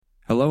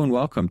Hello and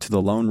welcome to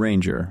The Lone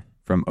Ranger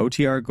from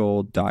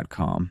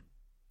OTRGold.com.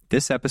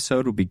 This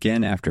episode will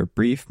begin after a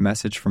brief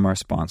message from our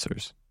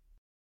sponsors.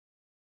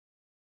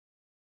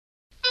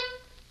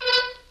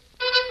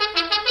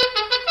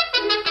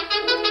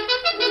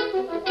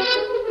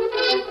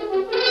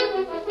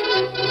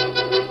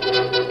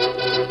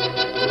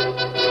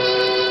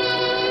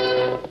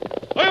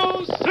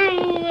 Hi-yo,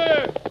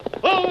 Silver!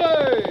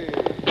 Away!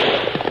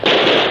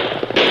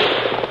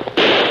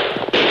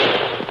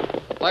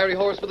 Fiery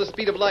horse with the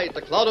speed of light,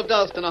 a cloud of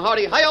dust, and a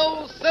hearty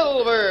hi-yo,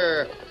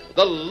 Silver,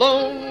 the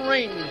Lone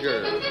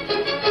Ranger.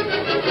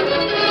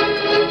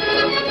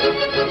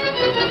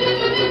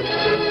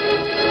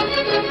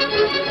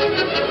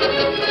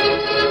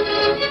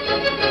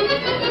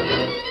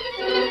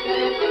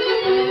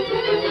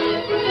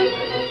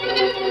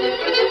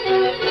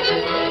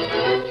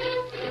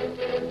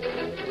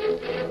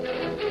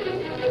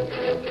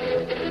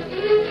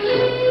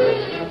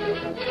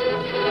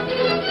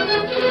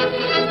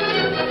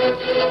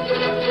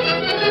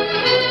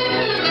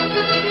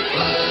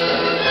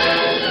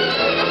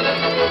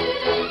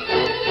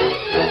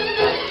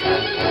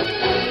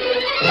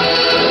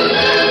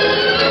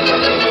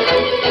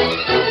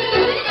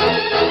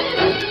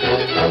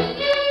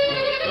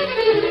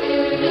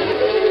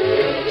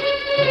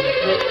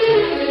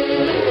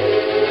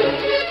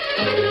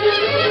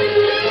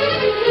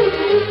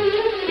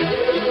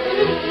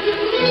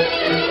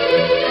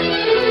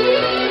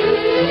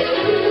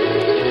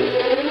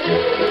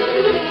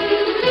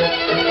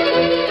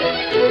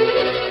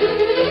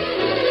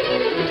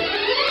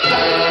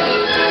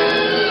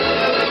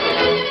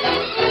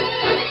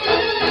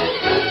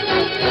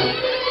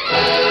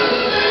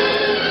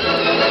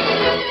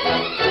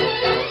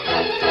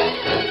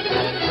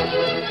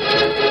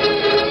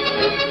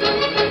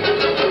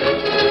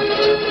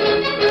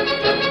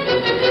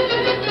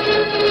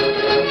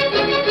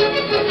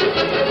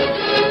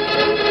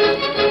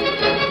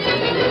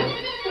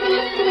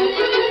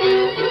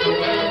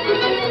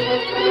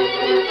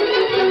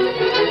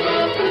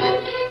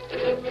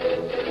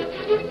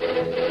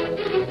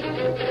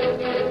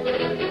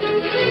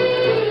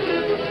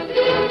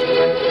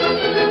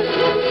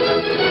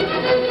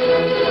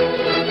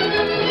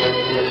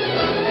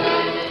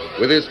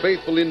 With his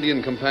faithful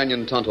Indian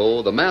companion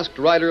Tonto, the masked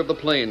rider of the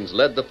plains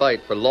led the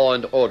fight for law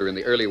and order in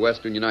the early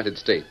western United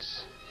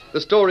States. The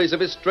stories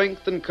of his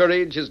strength and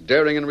courage, his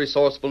daring and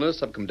resourcefulness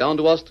have come down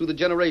to us through the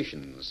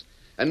generations,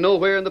 and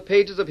nowhere in the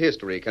pages of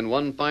history can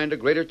one find a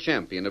greater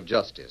champion of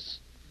justice.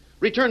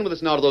 Return with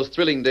us now to those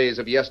thrilling days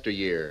of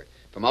yesteryear.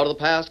 From out of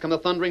the past come the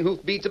thundering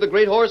hoofbeats of the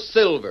great horse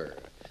Silver.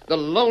 The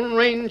Lone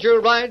Ranger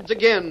rides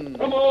again.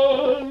 Come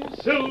on,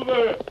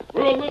 Silver!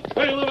 We're on the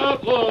trail of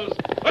outlaws!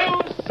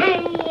 Hi-yo,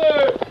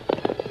 Silver!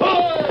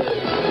 Hi!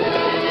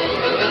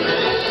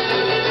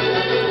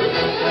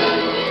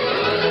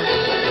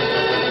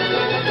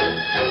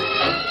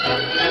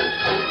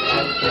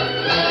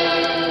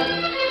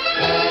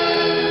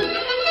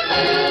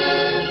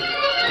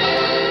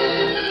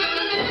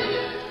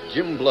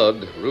 Jim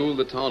Blood ruled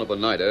the town of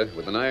Oneida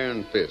with an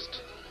iron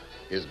fist.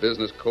 His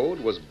business code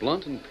was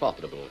blunt and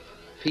profitable.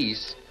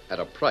 Peace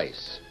at a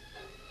price.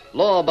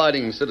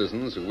 Law-abiding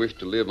citizens who wished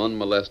to live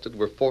unmolested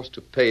were forced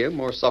to pay him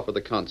or suffer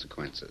the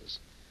consequences.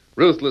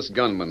 Ruthless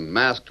gunmen,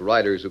 masked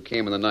riders who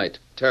came in the night,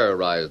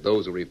 terrorized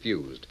those who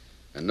refused,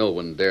 and no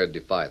one dared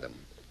defy them.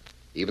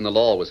 Even the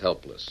law was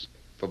helpless,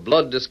 for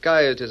Blood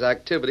disguised his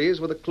activities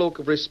with a cloak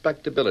of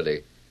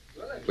respectability.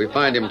 We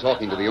find him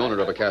talking to the owner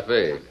of a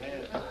cafe.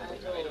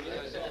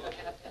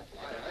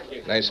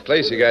 Nice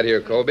place you got here,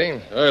 Colby.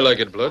 I like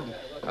it, Blood.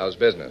 How's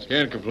business?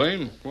 Can't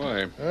complain.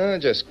 Why?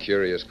 Just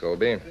curious,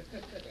 Colby.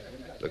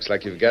 Looks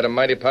like you've got a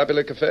mighty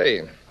popular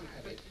cafe.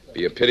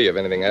 Be a pity if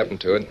anything happened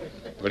to it.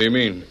 What do you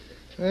mean?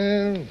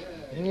 Well,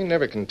 you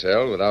never can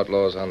tell with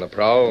outlaws on the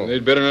prowl.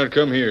 They'd better not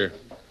come here.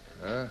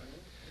 Huh?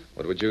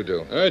 What would you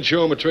do? I'd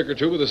show 'em a trick or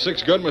two with a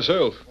 6-gun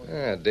myself.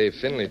 Dave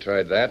Finley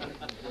tried that.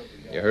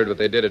 You heard what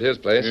they did at his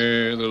place?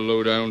 Yeah, the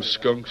low-down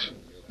skunks.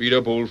 Beat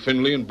up old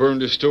Finley and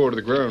burned his store to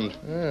the ground.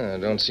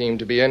 Don't seem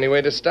to be any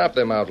way to stop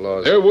them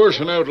outlaws. They're worse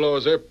than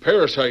outlaws. They're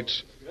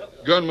parasites.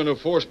 Gunmen who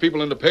force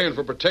people into paying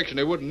for protection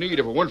they wouldn't need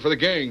if it weren't for the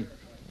gang.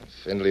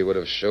 Finley would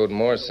have showed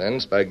more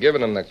sense by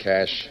giving them the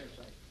cash.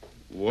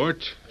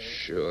 What?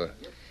 Sure.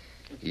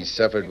 He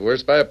suffered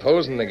worse by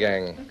opposing the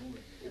gang.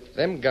 If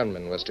them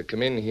gunmen was to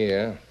come in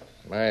here,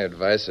 my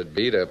advice would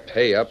be to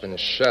pay up and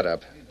shut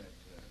up.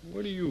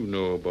 What do you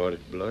know about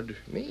it, Blood?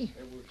 Me?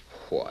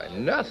 Why,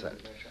 nothing.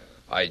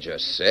 I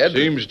just said...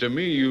 Seems to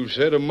me you've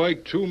said a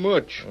mite too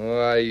much.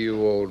 Why,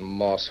 you old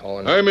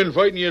moss-horn. I'm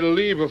inviting you to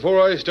leave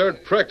before I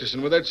start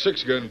practicing with that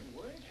 6-gun.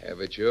 Have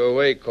it your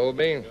way,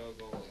 Colby.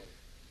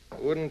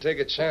 Wouldn't take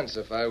a chance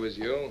if I was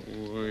you.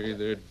 Why,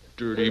 that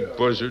dirty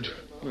buzzard.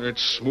 That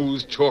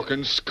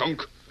smooth-talking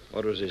skunk.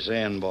 What was he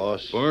saying,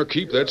 boss?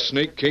 Barkeep, that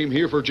snake came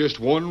here for just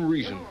one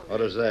reason.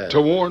 What is that?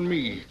 To warn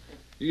me.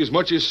 He as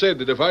much as said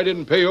that if I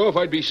didn't pay off,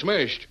 I'd be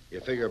smashed. You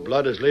figure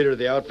Blood is leader of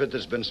the outfit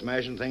that's been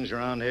smashing things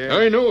around here?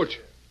 I know it.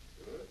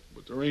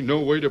 But there ain't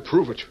no way to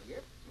prove it.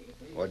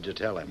 What'd you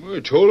tell him? I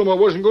told him I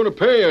wasn't going to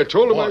pay. I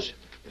told him Boss,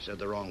 you said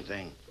the wrong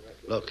thing.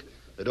 Look,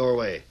 the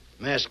doorway.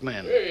 Masked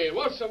men. Hey,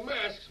 what's the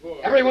masks for?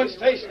 Everyone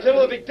stay still.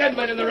 There'll be dead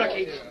men in the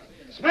wreckage.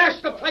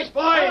 Smash the place,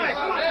 boys!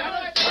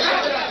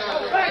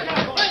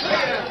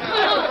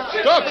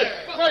 Stop it!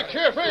 My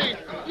cafe!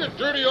 You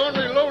dirty,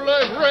 ornery,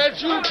 low-life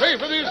rats! You'll pay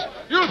for this!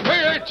 You'll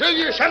pay, I tell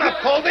you! Shut up,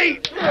 Colby!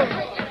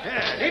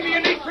 Maybe you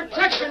need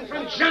protection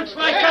from gents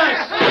like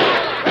us.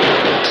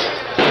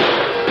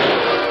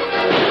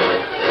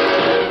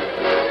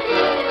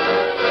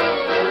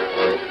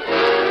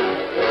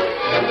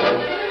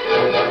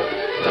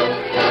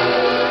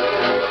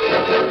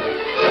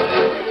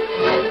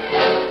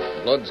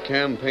 Blood's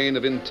campaign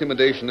of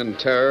intimidation and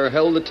terror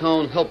held the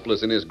town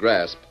helpless in his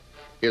grasp.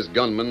 His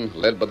gunmen,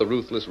 led by the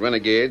ruthless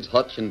renegades,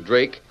 Hutch and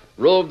Drake,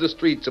 roved the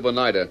streets of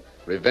Oneida,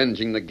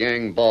 revenging the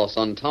gang boss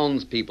on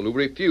townspeople who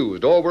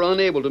refused or were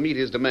unable to meet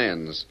his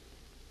demands.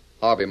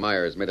 Harvey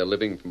Myers made a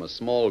living from a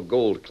small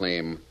gold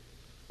claim.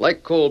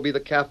 Like Colby, the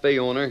cafe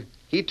owner,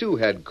 he too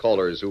had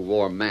callers who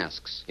wore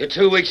masks. You're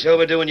 2 weeks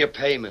overdue in your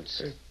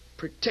payments.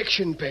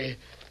 Protection pay.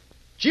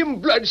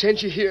 Jim Blood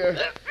sent you here.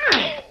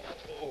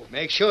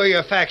 Make sure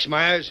your facts,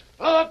 Myers.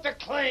 Blow up the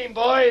claim,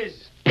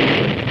 boys.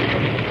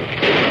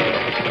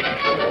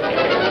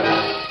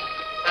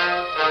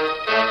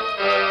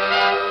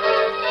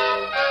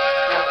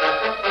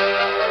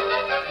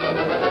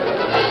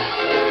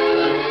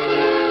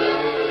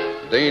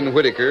 Dane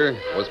Whitaker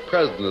was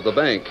president of the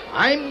bank.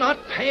 I'm not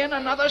paying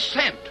another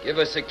cent. Give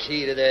us the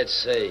key to that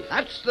safe.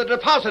 That's the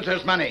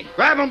depositor's money.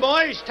 Grab 'em,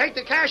 boys. Take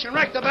the cash and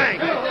wreck the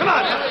bank. Come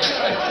on.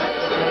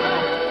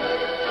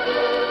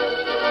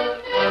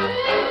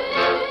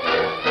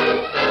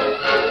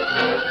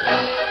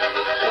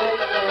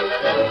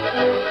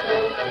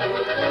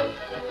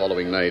 The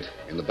following night,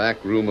 in the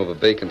back room of a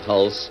vacant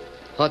house,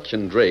 Hutch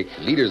and Drake,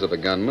 leaders of the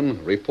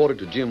gunmen, reported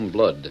to Jim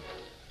Blood.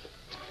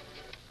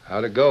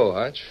 How'd it go,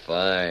 Hutch?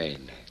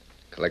 Fine.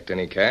 Collect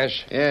any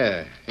cash?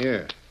 Yeah,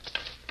 here.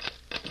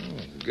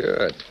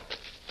 Good.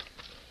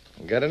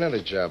 Got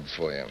another job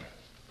for you.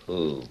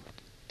 Who?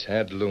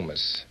 Tad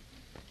Loomis.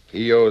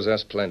 He owes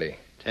us plenty.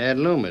 Tad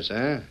Loomis,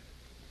 huh?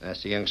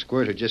 That's the young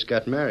squirt who just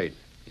got married.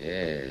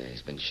 Yeah,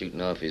 he's been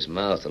shooting off his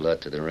mouth a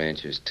lot to the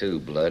ranchers, too,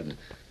 Blood.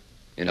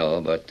 You know,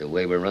 about the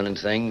way we're running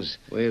things.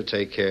 We'll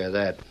take care of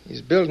that.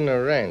 He's building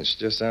a ranch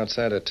just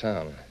outside of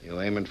town.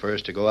 You aiming for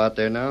us to go out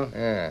there now?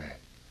 Yeah.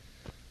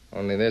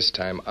 Only this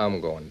time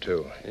I'm going,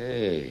 too.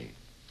 Hey,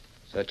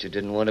 thought you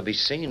didn't want to be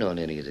seen on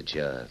any of the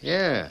jobs.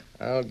 Yeah.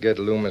 I'll get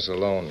Loomis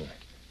alone.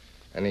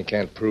 And he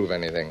can't prove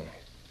anything.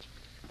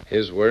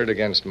 His word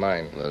against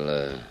mine.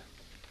 Well,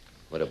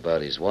 what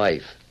about his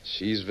wife?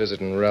 She's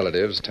visiting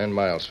relatives 10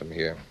 miles from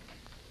here.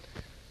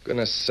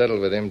 Gonna settle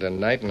with him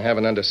tonight and have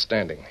an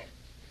understanding.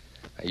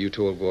 Now, you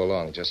two will go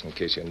along just in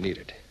case you need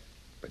it.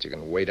 But you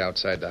can wait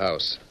outside the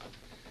house.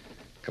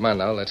 Come on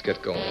now, let's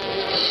get going.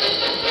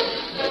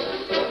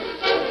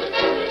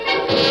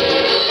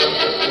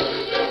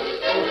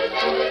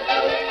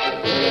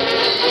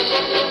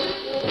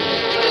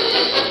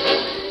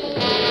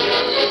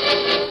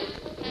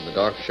 In the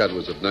dark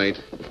shadows of night,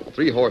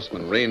 3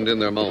 horsemen reined in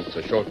their mounts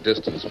a short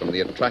distance from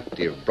the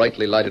attractive,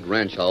 brightly lighted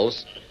ranch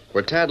house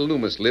where Tad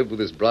Loomis lived with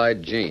his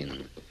bride,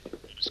 Jane.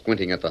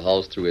 Squinting at the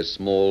house through his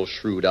small,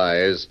 shrewd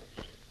eyes,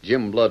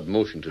 Jim Blood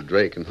motioned to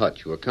Drake and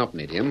Hutch, who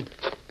accompanied him,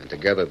 and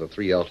together the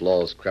 3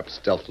 outlaws crept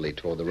stealthily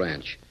toward the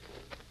ranch.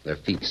 Their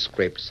feet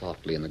scraped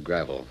softly in the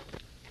gravel.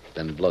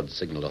 Then Blood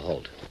signaled a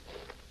halt.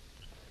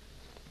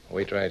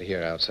 Wait right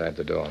here outside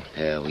the door.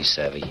 Yeah, we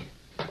savvy.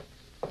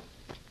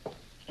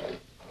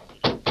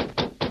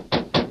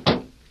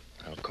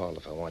 I'll call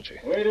if I want you.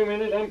 Wait a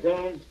minute, I'm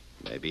coming.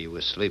 Maybe he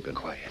was sleeping.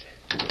 Quiet.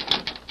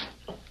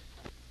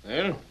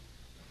 Well?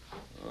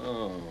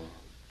 Oh.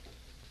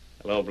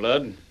 Hello,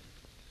 Blood.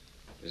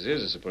 This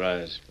is a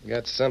surprise.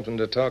 Got something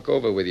to talk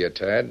over with you,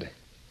 Tad.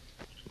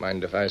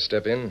 Mind if I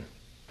step in?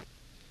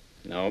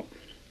 No.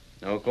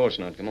 No, of course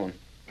not. Come on.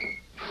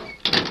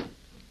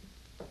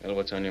 Well,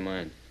 what's on your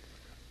mind?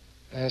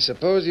 I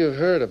suppose you've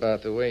heard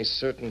about the way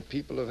certain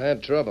people have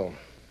had trouble.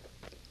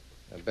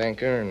 A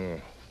banker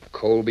and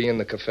Colby in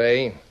the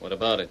cafe. What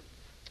about it?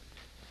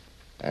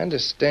 I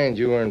understand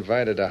you were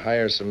invited to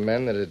hire some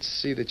men that'd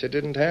see that you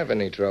didn't have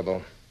any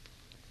trouble.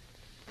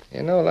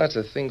 You know, lots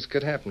of things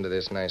could happen to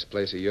this nice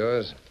place of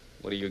yours.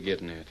 What are you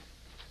getting at?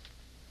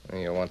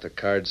 You want the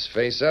cards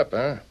face up,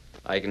 huh?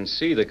 I can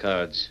see the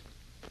cards.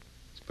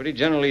 It's pretty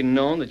generally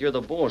known that you're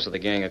the boss of the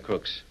gang of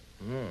crooks.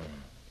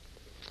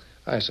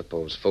 I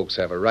suppose folks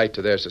have a right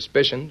to their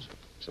suspicions.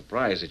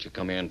 Surprised that you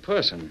come here in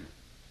person.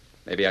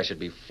 Maybe I should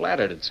be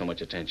flattered at so much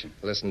attention.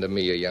 Listen to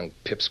me, you young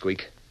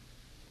pipsqueak.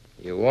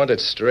 You want it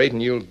straight,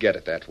 and you'll get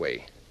it that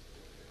way.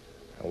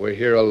 Now, we're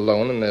here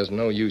alone, and there's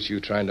no use you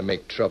trying to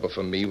make trouble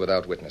for me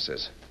without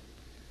witnesses.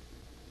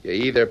 You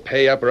either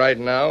pay up right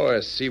now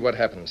or see what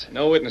happens.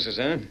 No witnesses,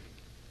 huh?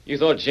 You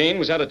thought Jane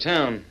was out of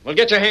town. Well,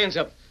 get your hands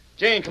up.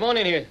 Jane, come on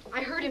in here.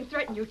 I heard him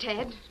threaten you,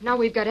 Tad. Now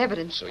we've got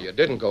evidence. So you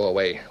didn't go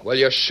away. Well,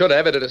 you should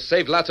have. It'd have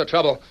saved lots of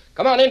trouble.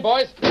 Come on in,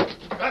 boys.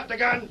 Drop the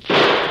gun.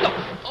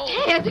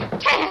 Tad!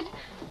 Tad!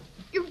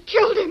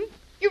 killed him.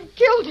 You've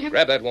killed him.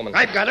 Grab that woman.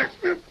 I've got her.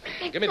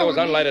 Give me those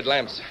unlighted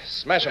lamps.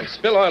 Smash them.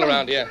 Spill oil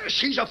around here.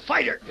 She's a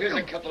fighter. Here's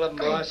a couple of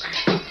them, boss.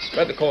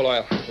 Spread the coal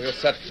oil. We'll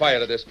set fire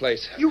to this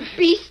place. You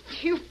beast.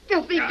 You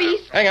filthy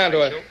beast. Hang on to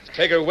her.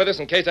 Take her with us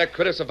in case that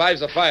critter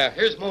survives the fire.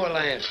 Here's more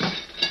lamps.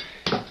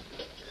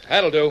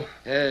 That'll do.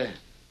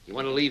 You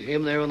want to leave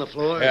him there on the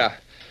floor? Yeah.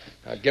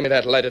 Now, give me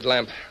that lighted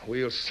lamp.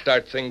 We'll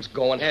start things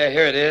going. Yeah,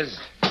 here it is.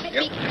 Let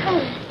me go.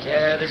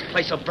 Yeah, this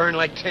place will burn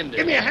like tinder.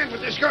 Give me a hand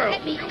with this girl.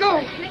 Let me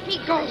go. Let me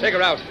go. Take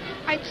her out.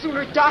 I'd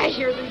sooner die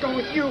here than go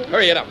with you.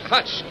 Hurry it up.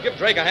 Hutch, give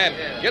Drake a hand.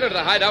 Get her to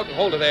the hideout and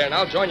hold her there, and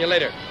I'll join you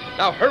later.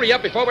 Now, hurry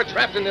up before we're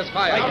trapped in this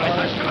fire. All right,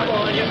 Hutch, come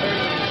on, you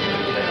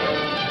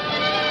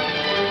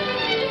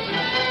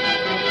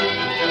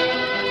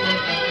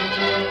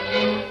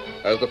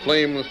As the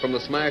flames from the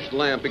smashed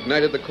lamp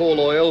ignited the coal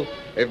oil,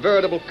 a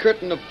veritable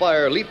curtain of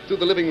fire leaped through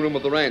the living room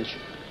of the ranch.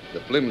 The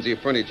flimsy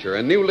furniture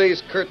and new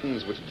lace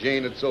curtains which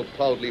Jane had so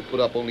proudly put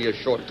up only a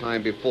short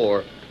time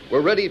before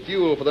were ready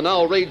fuel for the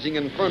now raging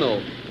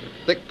inferno.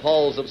 Thick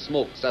palls of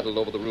smoke settled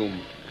over the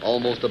room,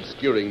 almost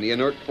obscuring the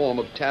inert form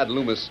of Tad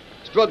Loomis,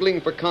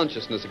 struggling for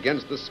consciousness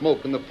against the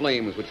smoke and the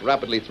flames which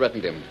rapidly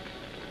threatened him.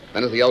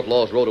 Then as the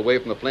outlaws rode away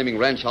from the flaming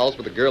ranch house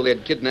with the girl they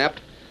had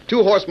kidnapped,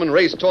 two horsemen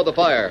raced toward the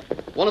fire.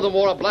 One of them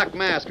wore a black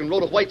mask and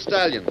rode a white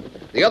stallion.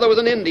 The other was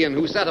an Indian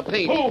who sat a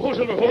paint. Oh,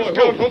 Silver,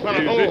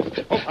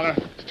 fella.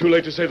 It's too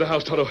late to save the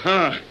house, Toto.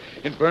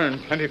 It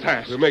burned plenty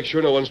fast. We'll make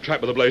sure no one's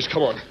trapped by the blaze.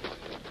 Come on.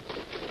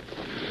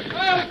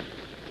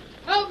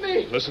 Help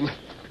me! Listen.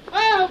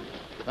 Help!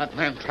 That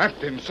man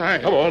trapped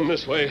inside. Come on,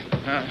 this way.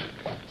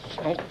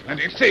 Smoke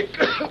plenty thick.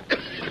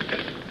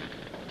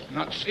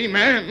 Not see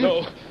man.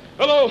 No.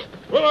 Hello,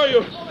 where are you?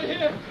 Over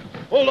here.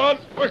 Hold on,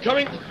 we're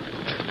coming.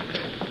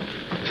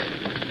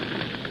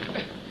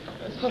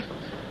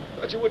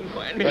 Thought you wouldn't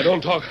find me. Now,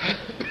 don't talk.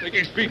 Take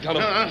his feet, Tonto.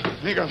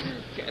 Nigga.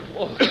 Can't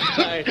walk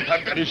inside.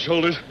 I've got his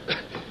shoulders.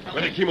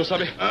 Ready,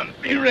 Kimosabe?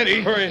 Be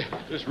ready. Hurry.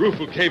 This roof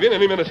will cave in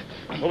any minute.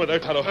 Over there,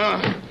 Tonto.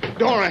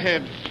 Door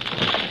ahead.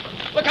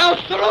 Look out,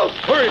 the roof!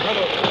 Hurry,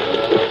 Tonto.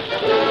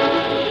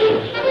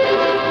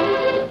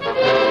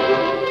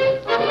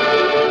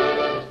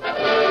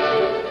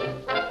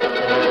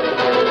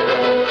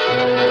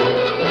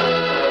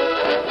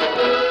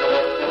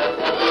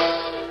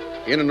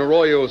 In an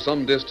arroyo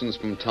some distance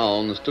from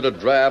town stood a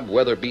drab,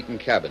 weather-beaten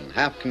cabin,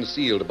 half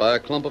concealed by a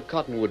clump of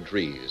cottonwood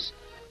trees.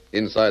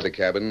 Inside the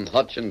cabin,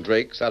 Hutch and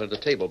Drake sat at a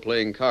table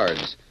playing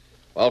cards,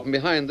 while from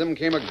behind them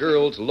came a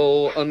girl's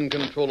low,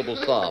 uncontrollable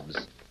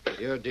sobs.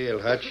 Your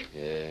deal, Hutch.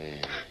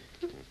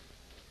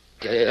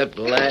 Yeah,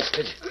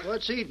 blasted.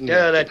 What's eating you?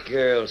 Yeah, that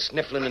girl,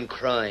 sniffling and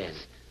crying.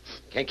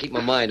 Can't keep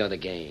my mind on the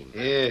game.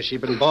 Yeah,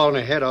 she's been bawling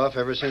her head off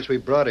ever since we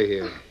brought her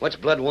here. What's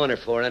Blood want her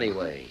for,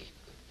 anyway?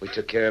 We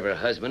took care of her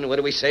husband. What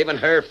are we saving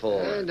her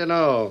for? I don't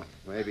know.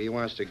 Maybe he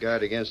wants to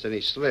guard against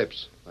any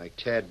slips, like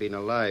Tad being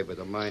alive with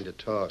a mind to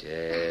talk.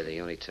 Yeah, the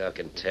only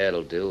talking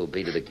Tad'll do will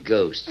be to the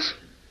ghosts.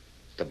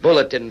 The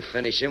bullet didn't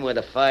finish him where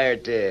the fire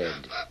did.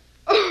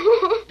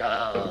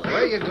 Oh.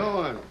 Where are you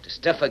going? To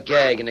stuff a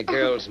gag in the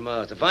girl's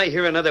mouth. If I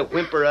hear another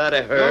whimper out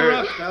of her... No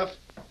rough stuff.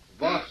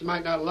 Boss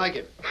might not like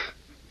it.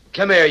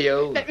 Come here,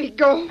 you. Let me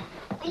go.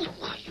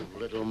 Oh, you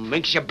little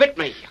minx, you bit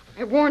me.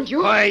 I warned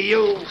you. Why,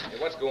 you... Hey,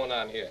 what's going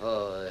on here?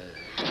 Oh,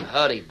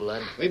 howdy,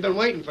 Blood. We've been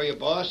waiting for you,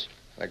 boss.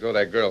 Let go of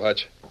that girl,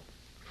 Hutch.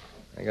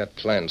 I got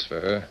plans for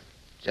her.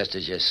 Just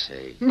as you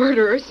say.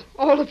 Murderers,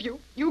 all of you.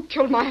 You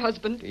killed my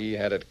husband. He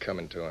had it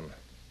coming to him.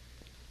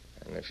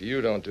 And if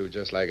you don't do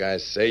just like I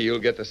say, you'll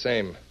get the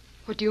same.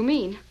 What do you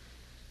mean?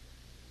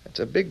 It's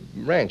a big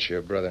ranch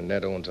your brother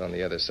Ned owns on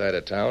the other side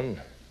of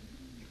town.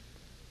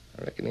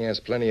 I reckon he has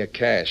plenty of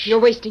cash. You're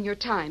wasting your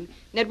time.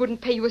 Ned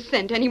wouldn't pay you a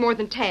cent any more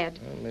than Tad.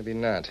 Well, maybe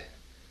not.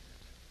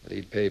 But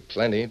he'd pay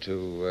plenty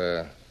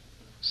to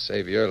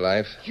save your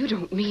life. You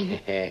don't mean...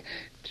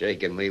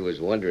 Jake and me was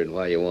wondering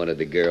why you wanted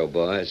the girl,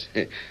 boss.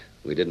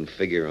 We didn't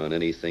figure on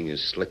anything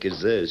as slick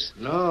as this.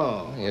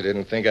 No. You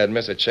didn't think I'd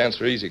miss a chance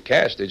for easy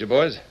cash, did you,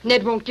 boys?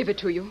 Ned won't give it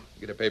to you.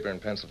 Get a paper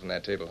and pencil from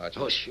that table, Hutch.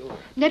 Oh, sure.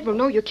 Ned will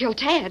know you killed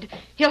Tad.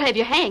 He'll have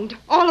you hanged,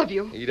 all of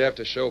you. He'd have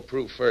to show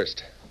proof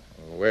first.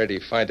 Where'd he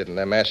find it in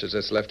them ashes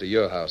that's left of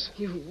your house?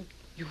 You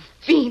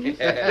fiend. Here's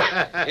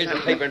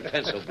the paper and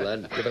pencil,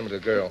 Blood. Give them to the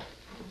girl.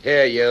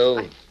 Here,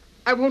 you.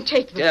 I won't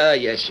take them. Yeah,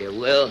 yes, you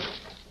will.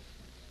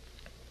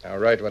 Now,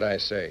 write what I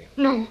say.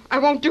 No, I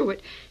won't do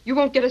it. You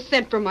won't get a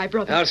cent from my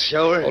brother. I'll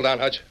show her. Hold on,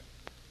 Hutch.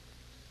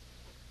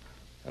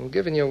 I'm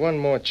giving you one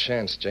more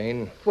chance,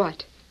 Jane.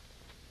 What?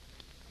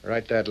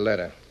 Write that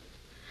letter.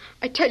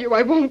 I tell you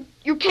I won't.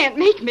 You can't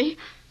make me.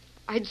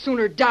 I'd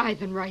sooner die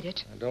than write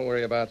it. Now, don't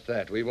worry about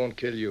that. We won't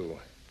kill you.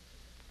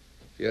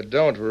 If you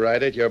don't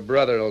write it, your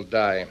brother'll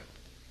die.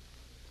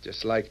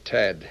 Just like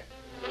Tad.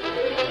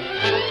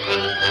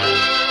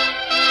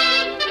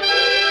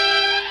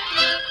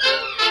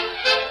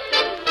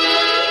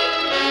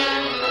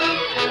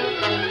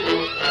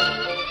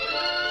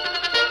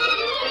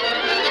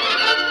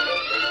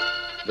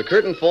 The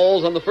curtain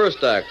falls on the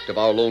first act of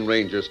our Lone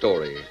Ranger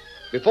story.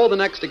 Before the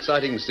next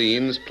exciting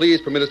scenes,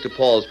 please permit us to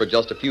pause for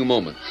just a few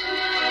moments.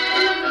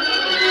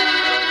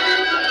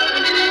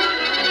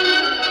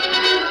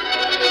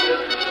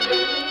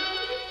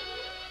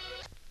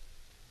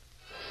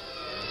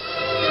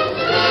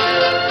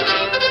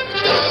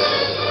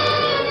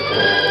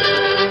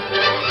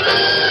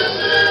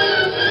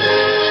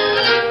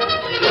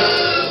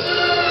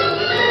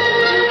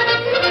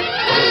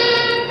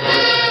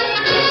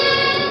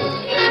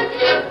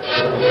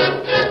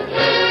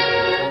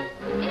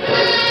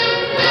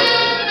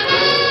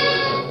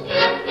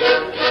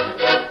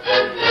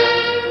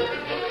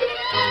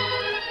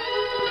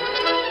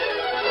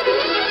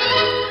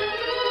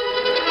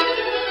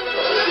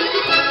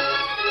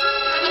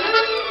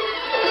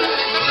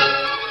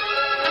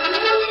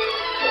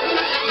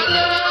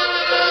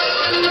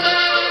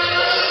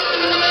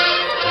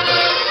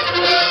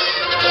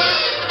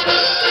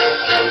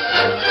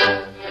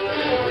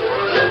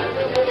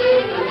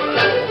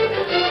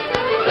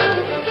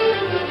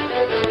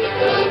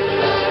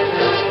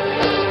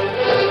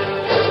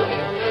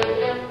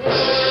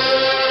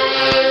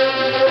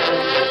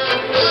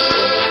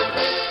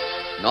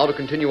 Now to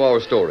continue our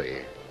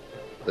story.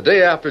 The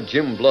day after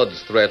Jim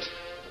Blood's threat,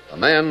 a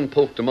man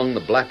poked among the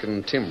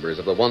blackened timbers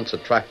of the once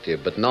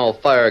attractive but now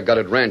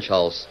fire-gutted ranch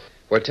house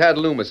where Tad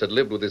Loomis had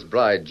lived with his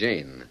bride,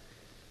 Jane.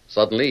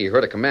 Suddenly, he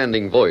heard a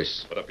commanding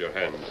voice. Put up your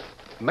hand.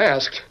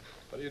 Masked?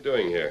 What are you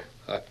doing here?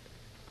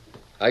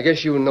 I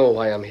guess you know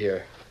why I'm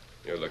here.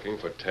 You're looking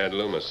for Tad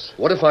Loomis.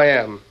 What if I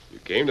am? You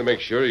came to make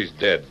sure he's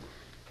dead.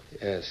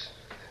 Yes.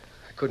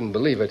 I couldn't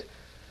believe it.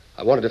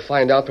 I wanted to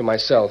find out for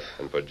myself.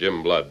 And for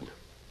Jim Blood.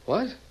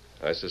 What?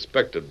 I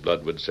suspected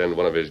Blood would send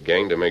one of his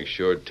gang to make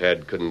sure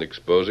Tad couldn't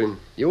expose him.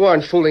 You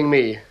aren't fooling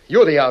me.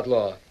 You're the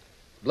outlaw.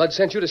 Blood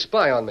sent you to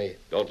spy on me.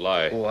 Don't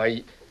lie. Why,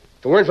 if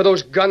it weren't for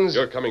those guns...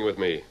 You're coming with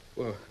me.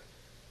 Well,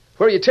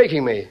 where are you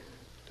taking me?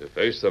 To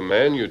face the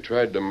man you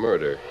tried to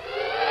murder.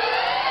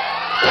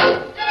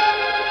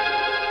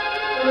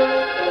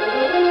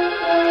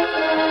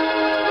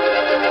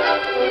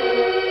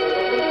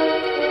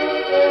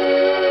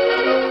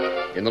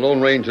 In the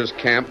Lone Ranger's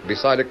camp,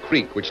 beside a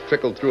creek which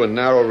trickled through a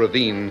narrow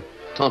ravine,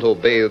 Tonto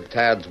bathed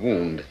Tad's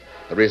wound,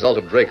 the result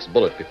of Drake's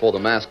bullet before the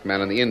masked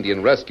man and the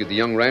Indian rescued the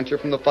young rancher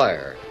from the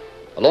fire.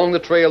 Along the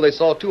trail, they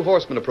saw two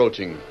horsemen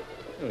approaching.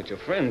 Oh, it's your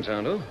friend,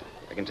 Tonto.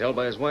 I can tell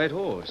by his white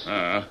horse.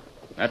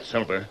 That's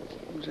Silver.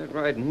 Who's that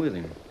riding with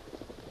him?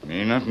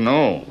 Me not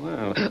know.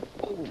 Well,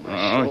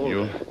 my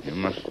shoulder. You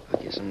must...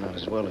 I guess I'm not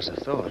as well as I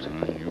thought.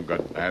 You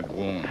got bad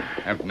wound.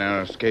 Have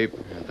now escape.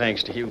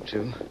 Thanks to you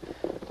two.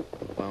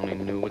 If I only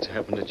knew what's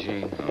happened to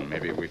Jane.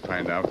 Maybe we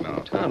find out now.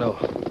 Tonto,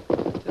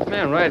 that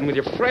man riding with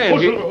your friend.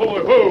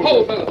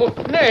 Oh, fella.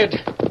 Oh,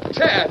 Ned!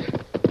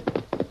 Tad!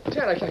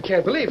 Tad, I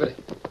can't believe it.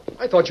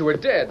 I thought you were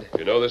dead.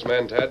 You know this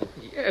man, Tad?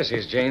 Yes,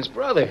 he's Jane's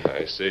brother.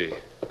 I see.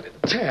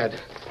 Tad,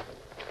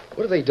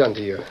 what have they done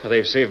to you? Well,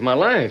 they've saved my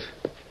life.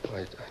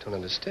 I don't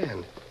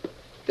understand.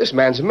 This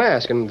man's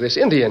mask and this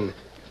Indian,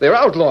 they're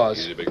outlaws.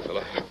 Easy, big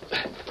fella.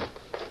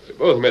 We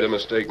both made a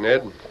mistake,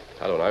 Ned.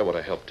 Tonto and I want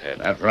to help Tad.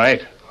 That's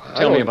right.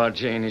 Tell me about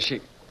Jane. Is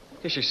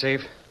she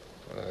safe?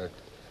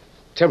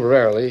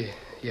 Temporarily,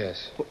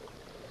 yes.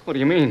 What do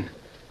you mean?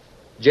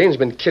 Jane's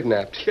been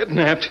kidnapped.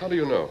 Kidnapped? How do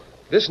you know?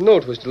 This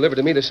note was delivered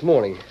to me this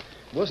morning.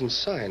 It wasn't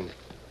signed.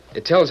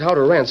 It tells how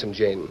to ransom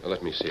Jane. Well,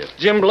 let me see it.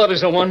 Jim Blood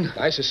is the one.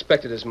 I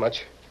suspected as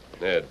much.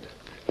 Ned,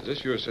 is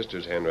this your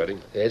sister's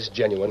handwriting? It's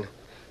genuine.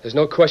 There's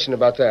no question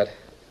about that.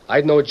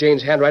 I'd know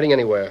Jane's handwriting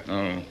anywhere.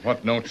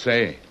 What note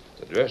say?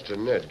 It's addressed to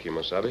Ned,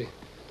 Kimosabe.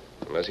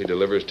 Unless he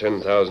delivers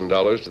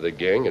 $10,000 to the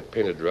gang at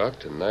Painted Rock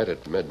tonight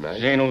at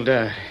midnight. Jane will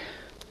die.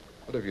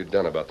 What have you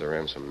done about the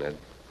ransom, Ned?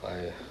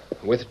 I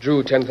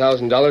withdrew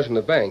 $10,000 from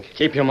the bank.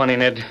 Keep your money,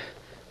 Ned.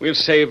 We'll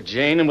save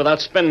Jane, and without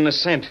spending a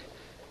cent.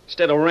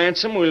 Instead of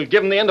ransom, we'll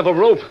give him the end of a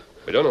rope.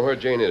 We don't know where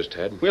Jane is,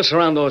 Ted. We'll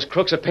surround those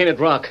crooks at Painted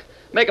Rock.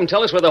 Make them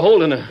tell us where they're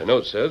holding her. The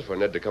note says for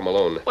Ned to come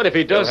alone. What if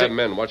he does They'll have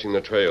men watching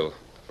the trail.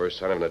 First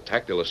sign of an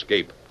attack, they'll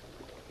escape.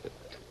 It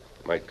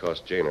might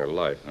cost Jane her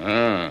life.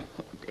 Oh,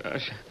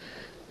 gosh.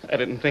 I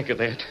didn't think of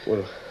that.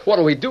 Well,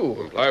 what'll we do?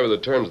 Comply with the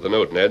terms of the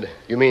note, Ned.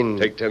 You mean...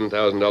 Take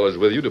 $10,000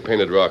 with you to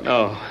Painted Rock.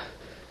 No.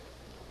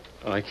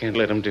 Oh, I can't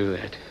let him do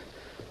that.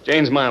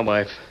 Jane's my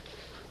wife.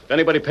 If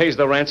anybody pays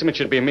the ransom, it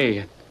should be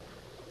me.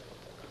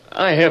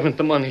 I haven't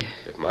the money.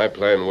 If my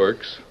plan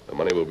works, the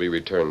money will be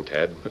returned,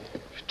 Tad.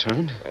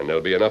 Returned? And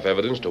there'll be enough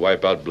evidence to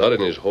wipe out Blood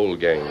and his whole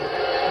gang.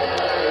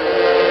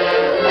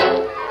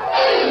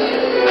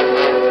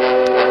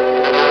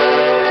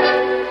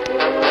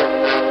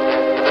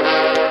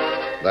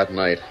 That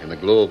night, in the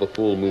glow of a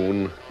full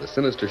moon, the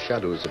sinister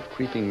shadows of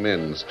creeping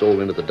men stole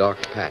into the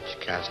dark patch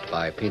cast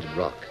by Painted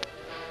Rock.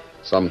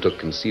 Some took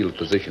concealed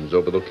positions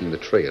overlooking the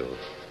trail,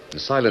 and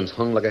silence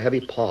hung like a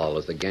heavy pall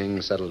as the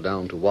gang settled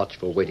down to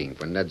watchful waiting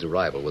for Ned's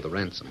arrival with a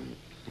ransom.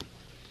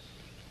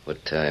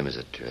 What time is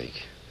it,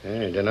 Drake?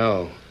 I don't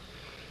know.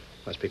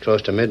 Must be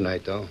close to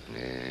midnight, though.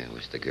 Yeah, I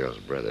wish the girl's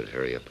brother'd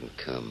hurry up and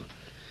come.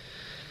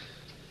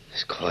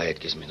 This quiet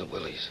gives me the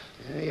willies.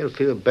 Yeah, you'll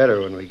feel better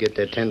when we get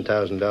that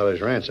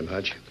 $10,000 ransom,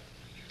 Hutch.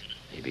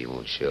 Maybe he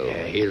won't show.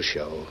 Yeah, he'll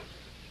show.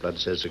 Blood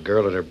says the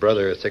girl and her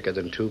brother are thicker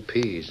than two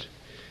peas.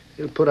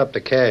 He'll put up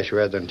the cash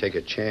rather than take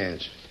a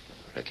chance.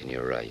 Reckon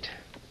you're right.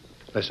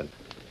 Listen.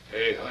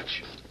 Hey,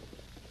 Hutch.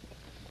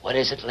 What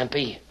is it,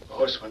 Limpy?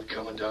 Horseman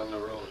coming down the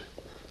road.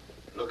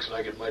 Looks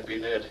like it might be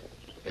Ned.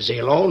 Is he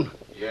alone?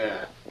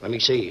 Yeah. Let me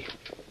see.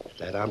 If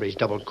that hombre's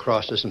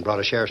double-crossed us and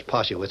brought a sheriff's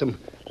posse with him,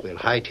 we'll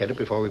hightail it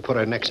before we put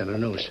our necks in a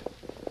noose.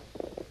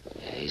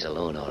 Yeah, he's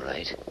alone, all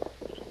right.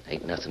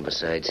 Ain't nothing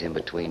besides him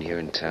between here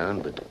and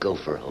town but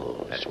gopher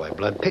holes. That's why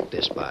Blood picked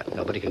this spot.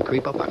 Nobody can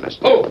creep up on us.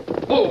 Oh!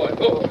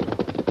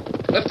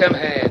 Lift them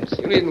hands.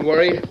 You needn't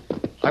worry.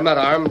 I'm not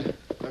armed.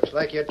 Looks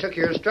like you took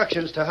your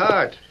instructions to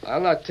heart.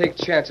 I'll not take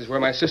chances where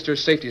my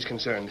sister's safety is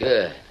concerned.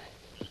 Good.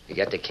 You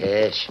got the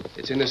cash?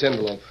 It's in this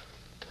envelope.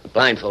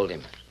 Blindfold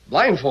him.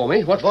 Blindfold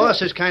me? What the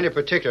boss is kind of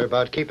particular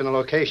about keeping the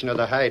location of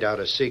the hideout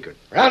a secret.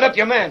 Round up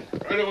your men.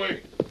 Right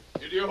away.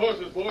 Get your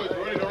horses, boys.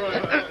 Ready to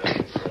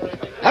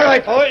ride. All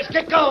right, boys.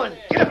 Get going.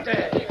 Get up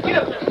there. Get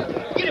up there.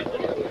 Get up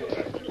there.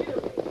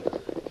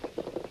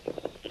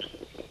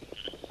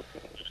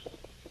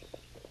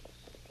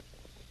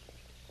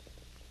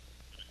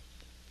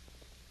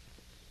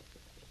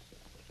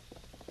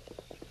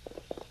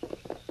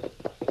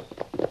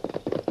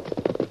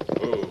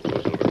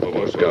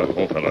 Scout.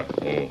 Oh, fella.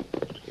 Oh.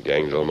 The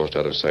gang's almost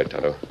out of sight,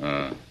 Tonto.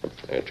 Ah.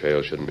 Their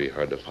trail shouldn't be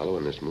hard to follow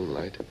in this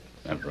moonlight.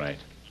 That's right.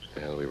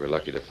 Well, we were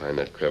lucky to find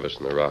that crevice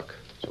in the rock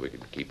so we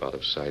could keep out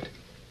of sight.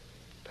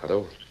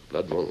 Tonto,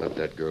 Blood won't let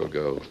that girl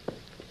go.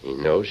 He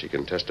knows she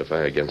can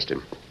testify against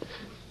him.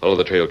 Follow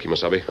the trail,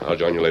 Kimasabi. I'll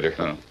join you later.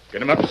 Oh.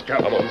 Get him up,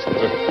 Scout. Come on,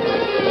 Silver.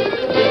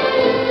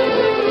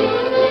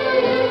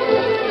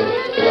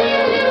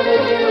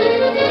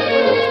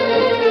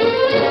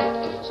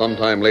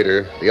 Sometime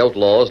later, the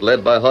outlaws,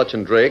 led by Hutch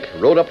and Drake,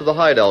 rode up to the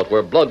hideout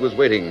where Blood was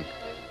waiting.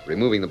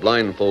 Removing the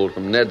blindfold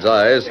from Ned's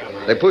eyes,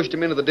 they pushed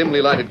him into the dimly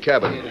lighted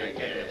cabin.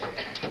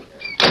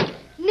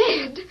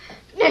 Ned!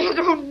 Ned,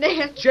 oh,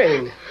 Ned!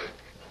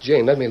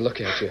 Jane, let me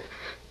look at you.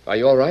 Are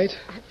you all right?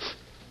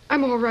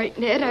 I'm all right,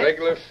 Ned.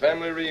 Regular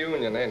family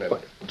reunion, ain't it?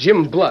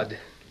 Jim Blood.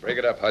 Break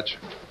it up, Hutch.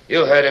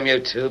 You heard him,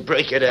 you two.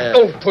 Break it up.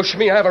 Don't push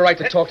me. I have a right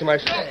to talk to my...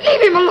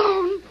 Leave him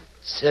alone!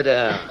 Sit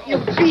down. You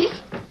beast!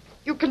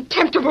 You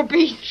contemptible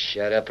beast!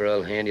 Shut up or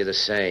I'll hand you the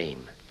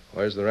same.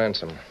 Where's the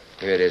ransom?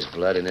 Here it is,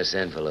 Blood, in this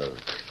envelope.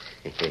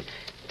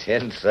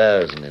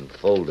 10,000 in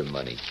folding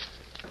money.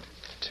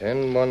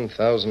 10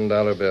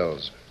 $1,000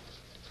 bills.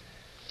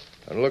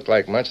 Doesn't look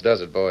like much, does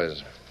it,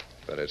 boys?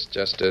 But it's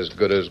just as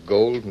good as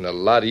gold and a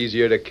lot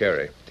easier to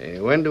carry.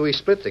 When do we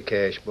split the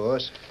cash,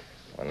 boss?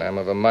 When I'm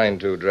of a mind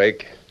to,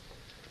 Drake.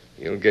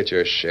 You'll get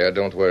your share,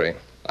 don't worry.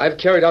 I've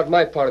carried out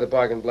my part of the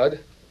bargain, Blood.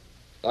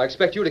 I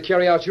expect you to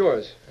carry out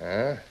yours.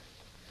 Huh?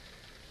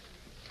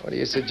 What do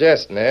you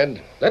suggest,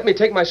 Ned? Let me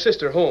take my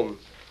sister home.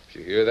 If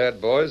you hear that,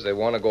 boys, they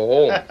want to go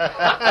home.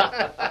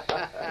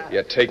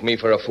 You take me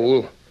for a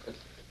fool.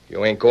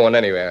 You ain't going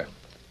anywhere.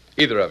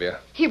 Either of you.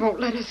 He won't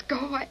let us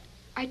go.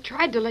 I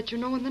tried to let you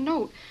know in the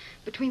note,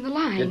 between the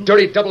lines. You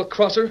dirty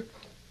double-crosser.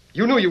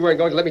 You knew you weren't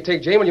going to let me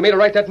take Jane when you made her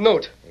write that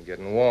note. You're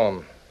getting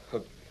warm.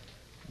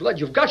 Blood,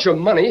 you've got your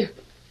money.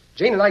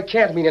 Jane and I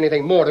can't mean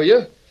anything more to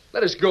you.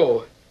 Let us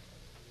go.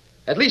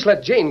 At least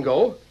let Jane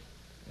go.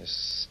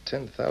 This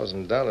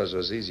 $10,000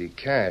 was easy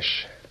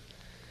cash.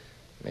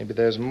 Maybe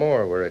there's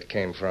more where it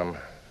came from.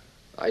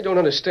 I don't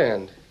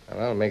understand.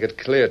 Well, I'll make it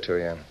clear to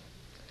you.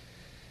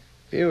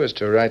 If you was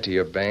to write to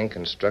your bank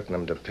instructing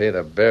them to pay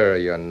the bearer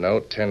your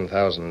note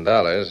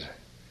 $10,000,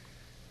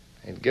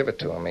 they'd give it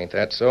to him, ain't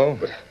that so?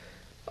 But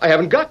I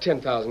haven't got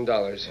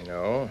 $10,000.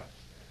 No?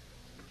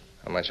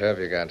 How much have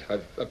you got?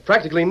 I've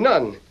practically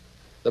none.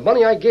 The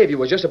money I gave you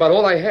was just about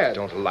all I had.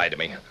 Don't lie to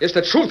me. It's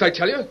the truth, I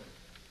tell you.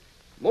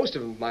 Most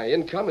of my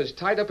income is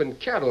tied up in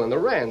cattle and the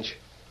ranch.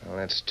 Well,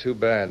 that's too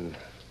bad.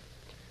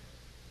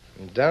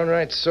 I'm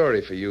downright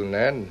sorry for you,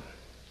 Ned.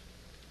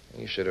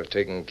 You should have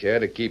taken care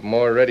to keep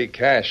more ready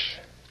cash.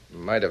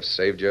 Might have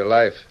saved your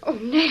life. Oh,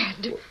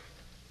 Ned.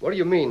 What do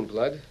you mean,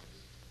 Blood?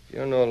 If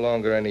you're no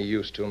longer any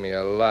use to me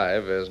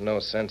alive, there's no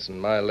sense in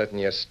my letting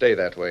you stay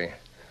that way.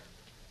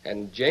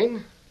 And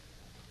Jane?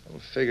 I'm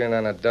figuring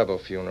on a double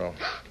funeral.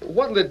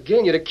 What'll it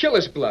gain you to kill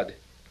us, Blood?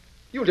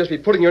 You'll just be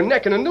putting your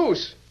neck in a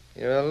noose.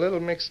 You're a little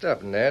mixed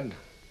up, Ned.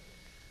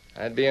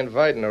 I'd be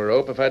inviting a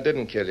rope if I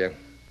didn't kill you.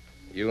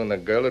 You and the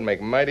girl would make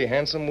mighty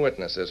handsome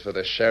witnesses for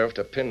the sheriff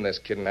to pin this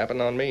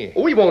kidnapping on me.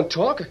 We won't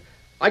talk.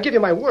 I give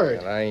you my word.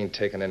 And I ain't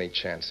taking any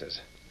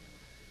chances.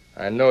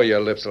 I know your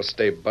lips will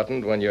stay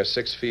buttoned when you're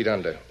 6 feet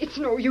under. It's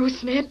no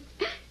use, Ned.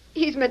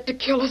 He's meant to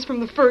kill us from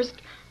the first.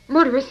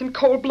 Murder us in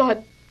cold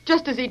blood,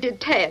 just as he did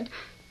Tad.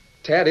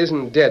 Tad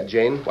isn't dead,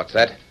 Jane. What's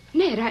that?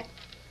 Ned,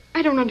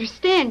 I don't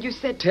understand. You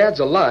said... Tad's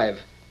alive.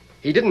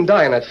 He didn't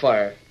die in that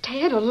fire.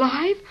 Tad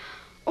alive?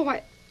 Oh,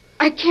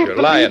 I can't You're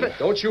believe lying. it.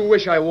 Don't you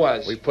wish I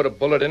was? We put a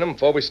bullet in him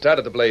before we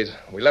started the blaze.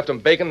 We left him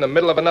baking in the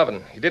middle of an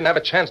oven. He didn't have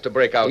a chance to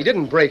break out. He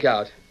didn't break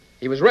out.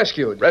 He was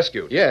rescued.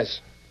 Rescued? Yes.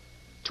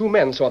 2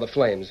 men saw the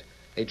flames.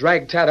 They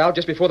dragged Tad out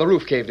just before the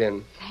roof caved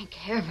in. Thank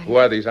heaven. Who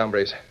are these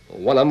hombres?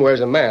 One of them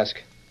wears a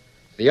mask.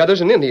 The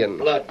other's an Indian.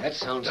 Blood, that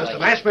sounds Does like... the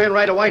masked man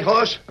ride a white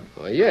horse?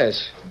 Well,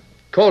 yes.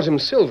 Calls him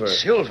Silver.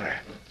 Silver?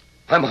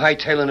 I'm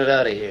hightailing it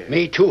out of here.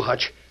 Me too,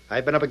 Hutch.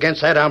 I've been up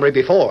against that hombre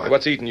before.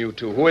 What's eating you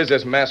two? Who is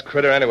this masked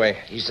critter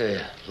anyway? He's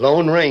a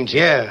Lone Ranger.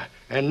 Yeah,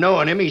 and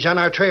knowing him, he's on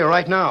our trail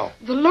right now.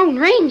 The Lone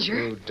Ranger?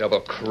 You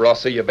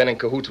double-crosser. You've been in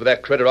cahoots with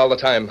that critter all the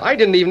time. I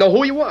didn't even know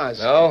who he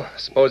was. No?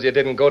 Suppose you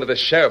didn't go to the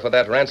sheriff with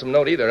that ransom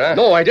note either, huh?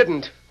 No, I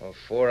didn't. Well,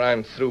 before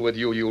I'm through with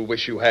you, you'll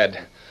wish you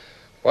had.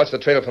 Watch the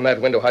trail from that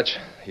window, Hutch.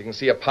 You can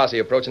see a posse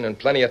approaching in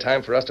plenty of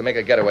time for us to make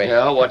a getaway. Yeah,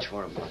 I'll watch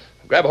for him.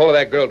 Grab a hold of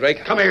that girl,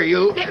 Drake. Come here,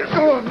 you. Let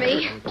go of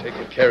me. I'm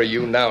taking care of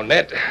you now,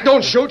 Ned.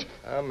 Don't shoot.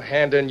 I'm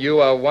handing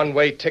you a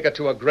one-way ticket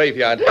to a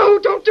graveyard. No,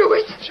 don't do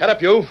it. Shut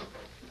up, you.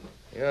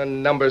 Your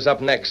number's up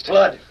next.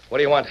 Blood. What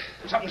do you want?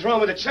 Something's wrong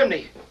with the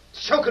chimney.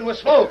 It's choking with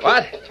smoke.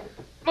 What?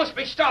 Must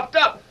be stopped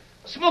up.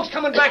 Smoke's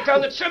coming back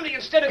down the chimney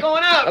instead of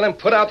going out. Tell him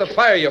put out the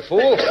fire, you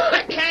fool.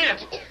 I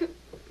can't.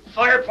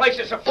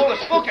 Fireplaces are full of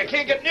smoke. I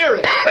can't get near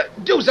it.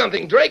 Do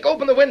something, Drake.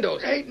 Open the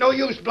windows. Ain't no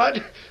use,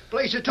 Blood.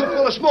 Place is too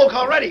full of smoke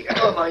already.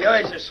 Oh, my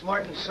eyes are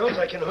smarting so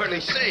I can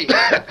hardly see.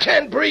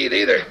 Can't breathe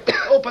either.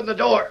 Open the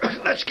door.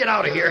 Let's get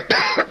out of here.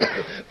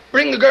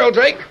 Bring the girl,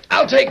 Drake.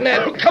 I'll take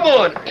Ned. Come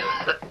on.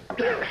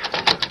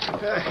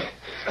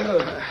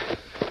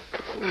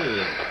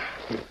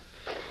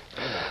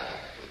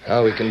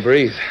 Now we can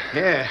breathe.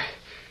 Yeah.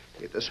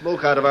 Get the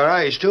smoke out of our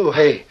eyes, too.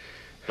 Hey,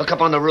 look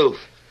up on the roof.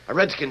 A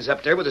redskin's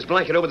up there with his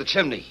blanket over the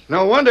chimney.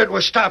 No wonder it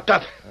was stopped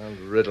up. I'll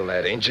riddle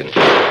that ancient.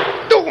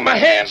 Oh, my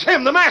hands!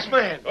 Him, the masked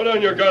man. Put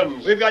down your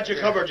guns. We've got you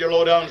covered, you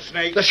low-down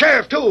snake. The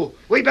sheriff, too.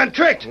 We've been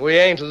tricked. We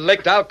ain't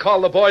licked. I'll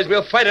call the boys.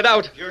 We'll fight it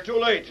out. You're too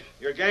late.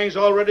 Your gang's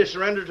already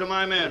surrendered to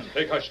my men.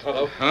 Take hush,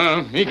 Tonto.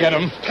 Me get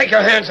him. Take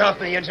your hands off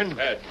me, Injun.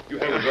 Ed, you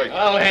handle Drake.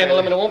 I'll handle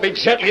him, and it won't be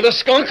gently, the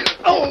skunk.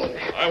 Oh!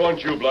 I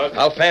want you, Blood.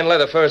 I'll fan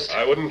leather first.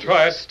 I wouldn't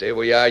try it. Stay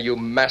where you are, you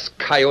masked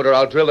coyote, or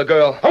I'll drill the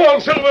girl. Come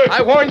on, Silver.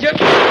 I warned you.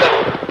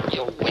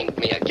 You winged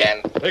me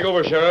again. Take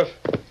over, Sheriff.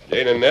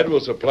 Jane and Ned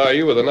will supply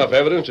you with enough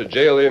evidence to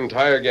jail the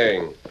entire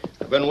gang.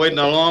 I've been waiting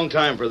a long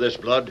time for this,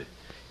 Blood.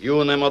 You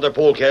and them other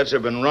polecats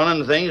have been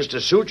running things to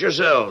suit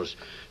yourselves,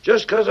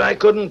 just 'cause I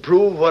couldn't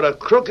prove what a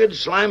crooked,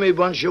 slimy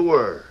bunch you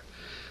were.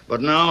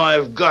 But now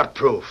I've got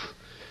proof.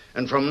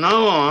 And from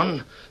now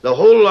on, the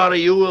whole lot of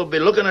you will be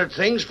looking at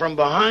things from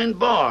behind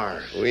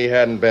bars. If we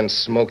hadn't been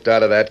smoked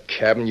out of that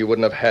cabin, you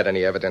wouldn't have had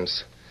any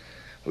evidence.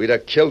 We'd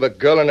have killed the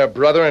girl and her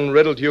brother and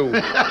riddled you.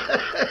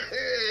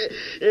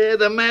 Yeah,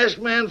 the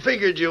masked man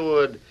figured you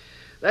would.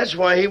 That's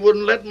why he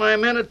wouldn't let my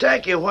men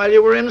attack you while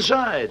you were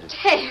inside.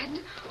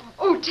 Ted.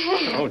 Oh,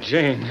 Ted. Oh,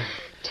 Jane.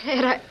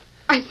 Ted,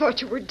 I thought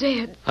you were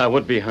dead. I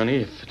would be,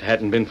 honey, if it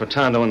hadn't been for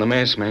Tonto and the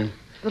masked man.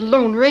 The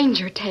Lone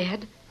Ranger,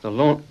 Ted. The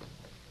lone...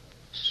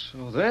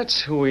 So that's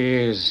who he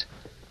is.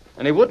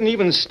 And he wouldn't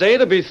even stay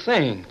to be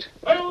thanked.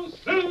 Hail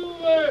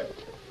Silver!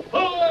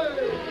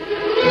 Away!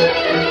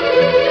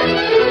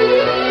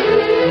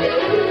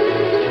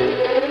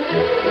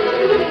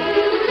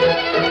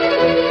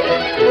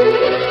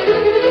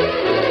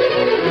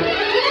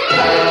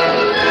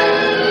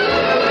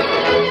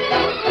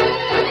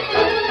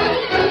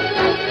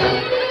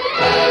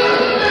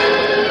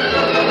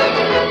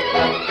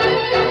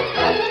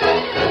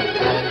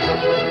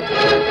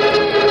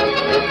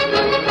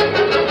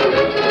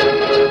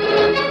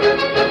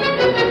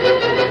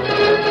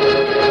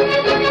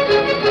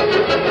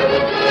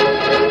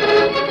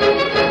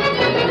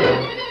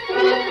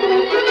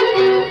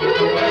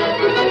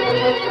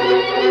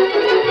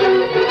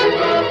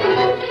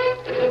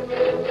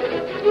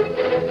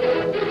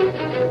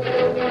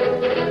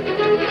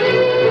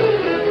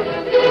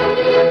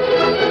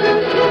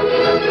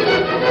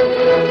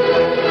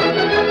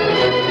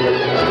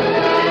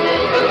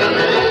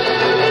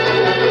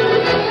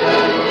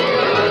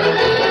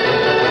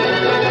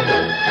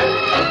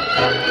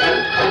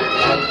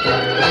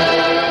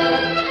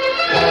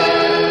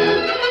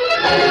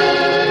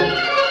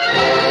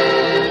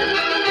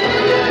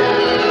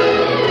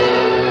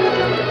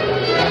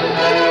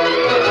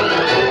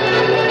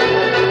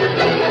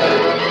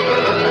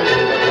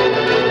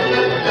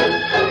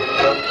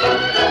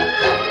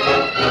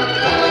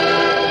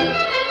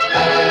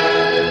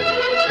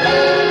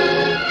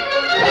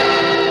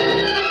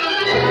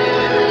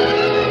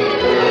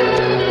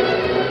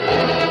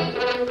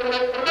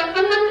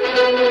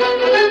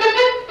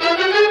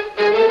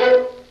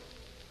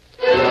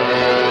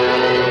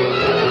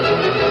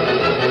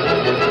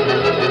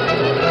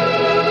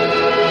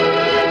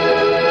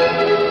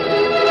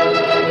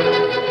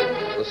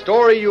 The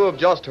story you have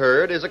just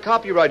heard is a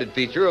copyrighted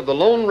feature of the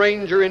Lone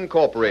Ranger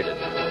Incorporated.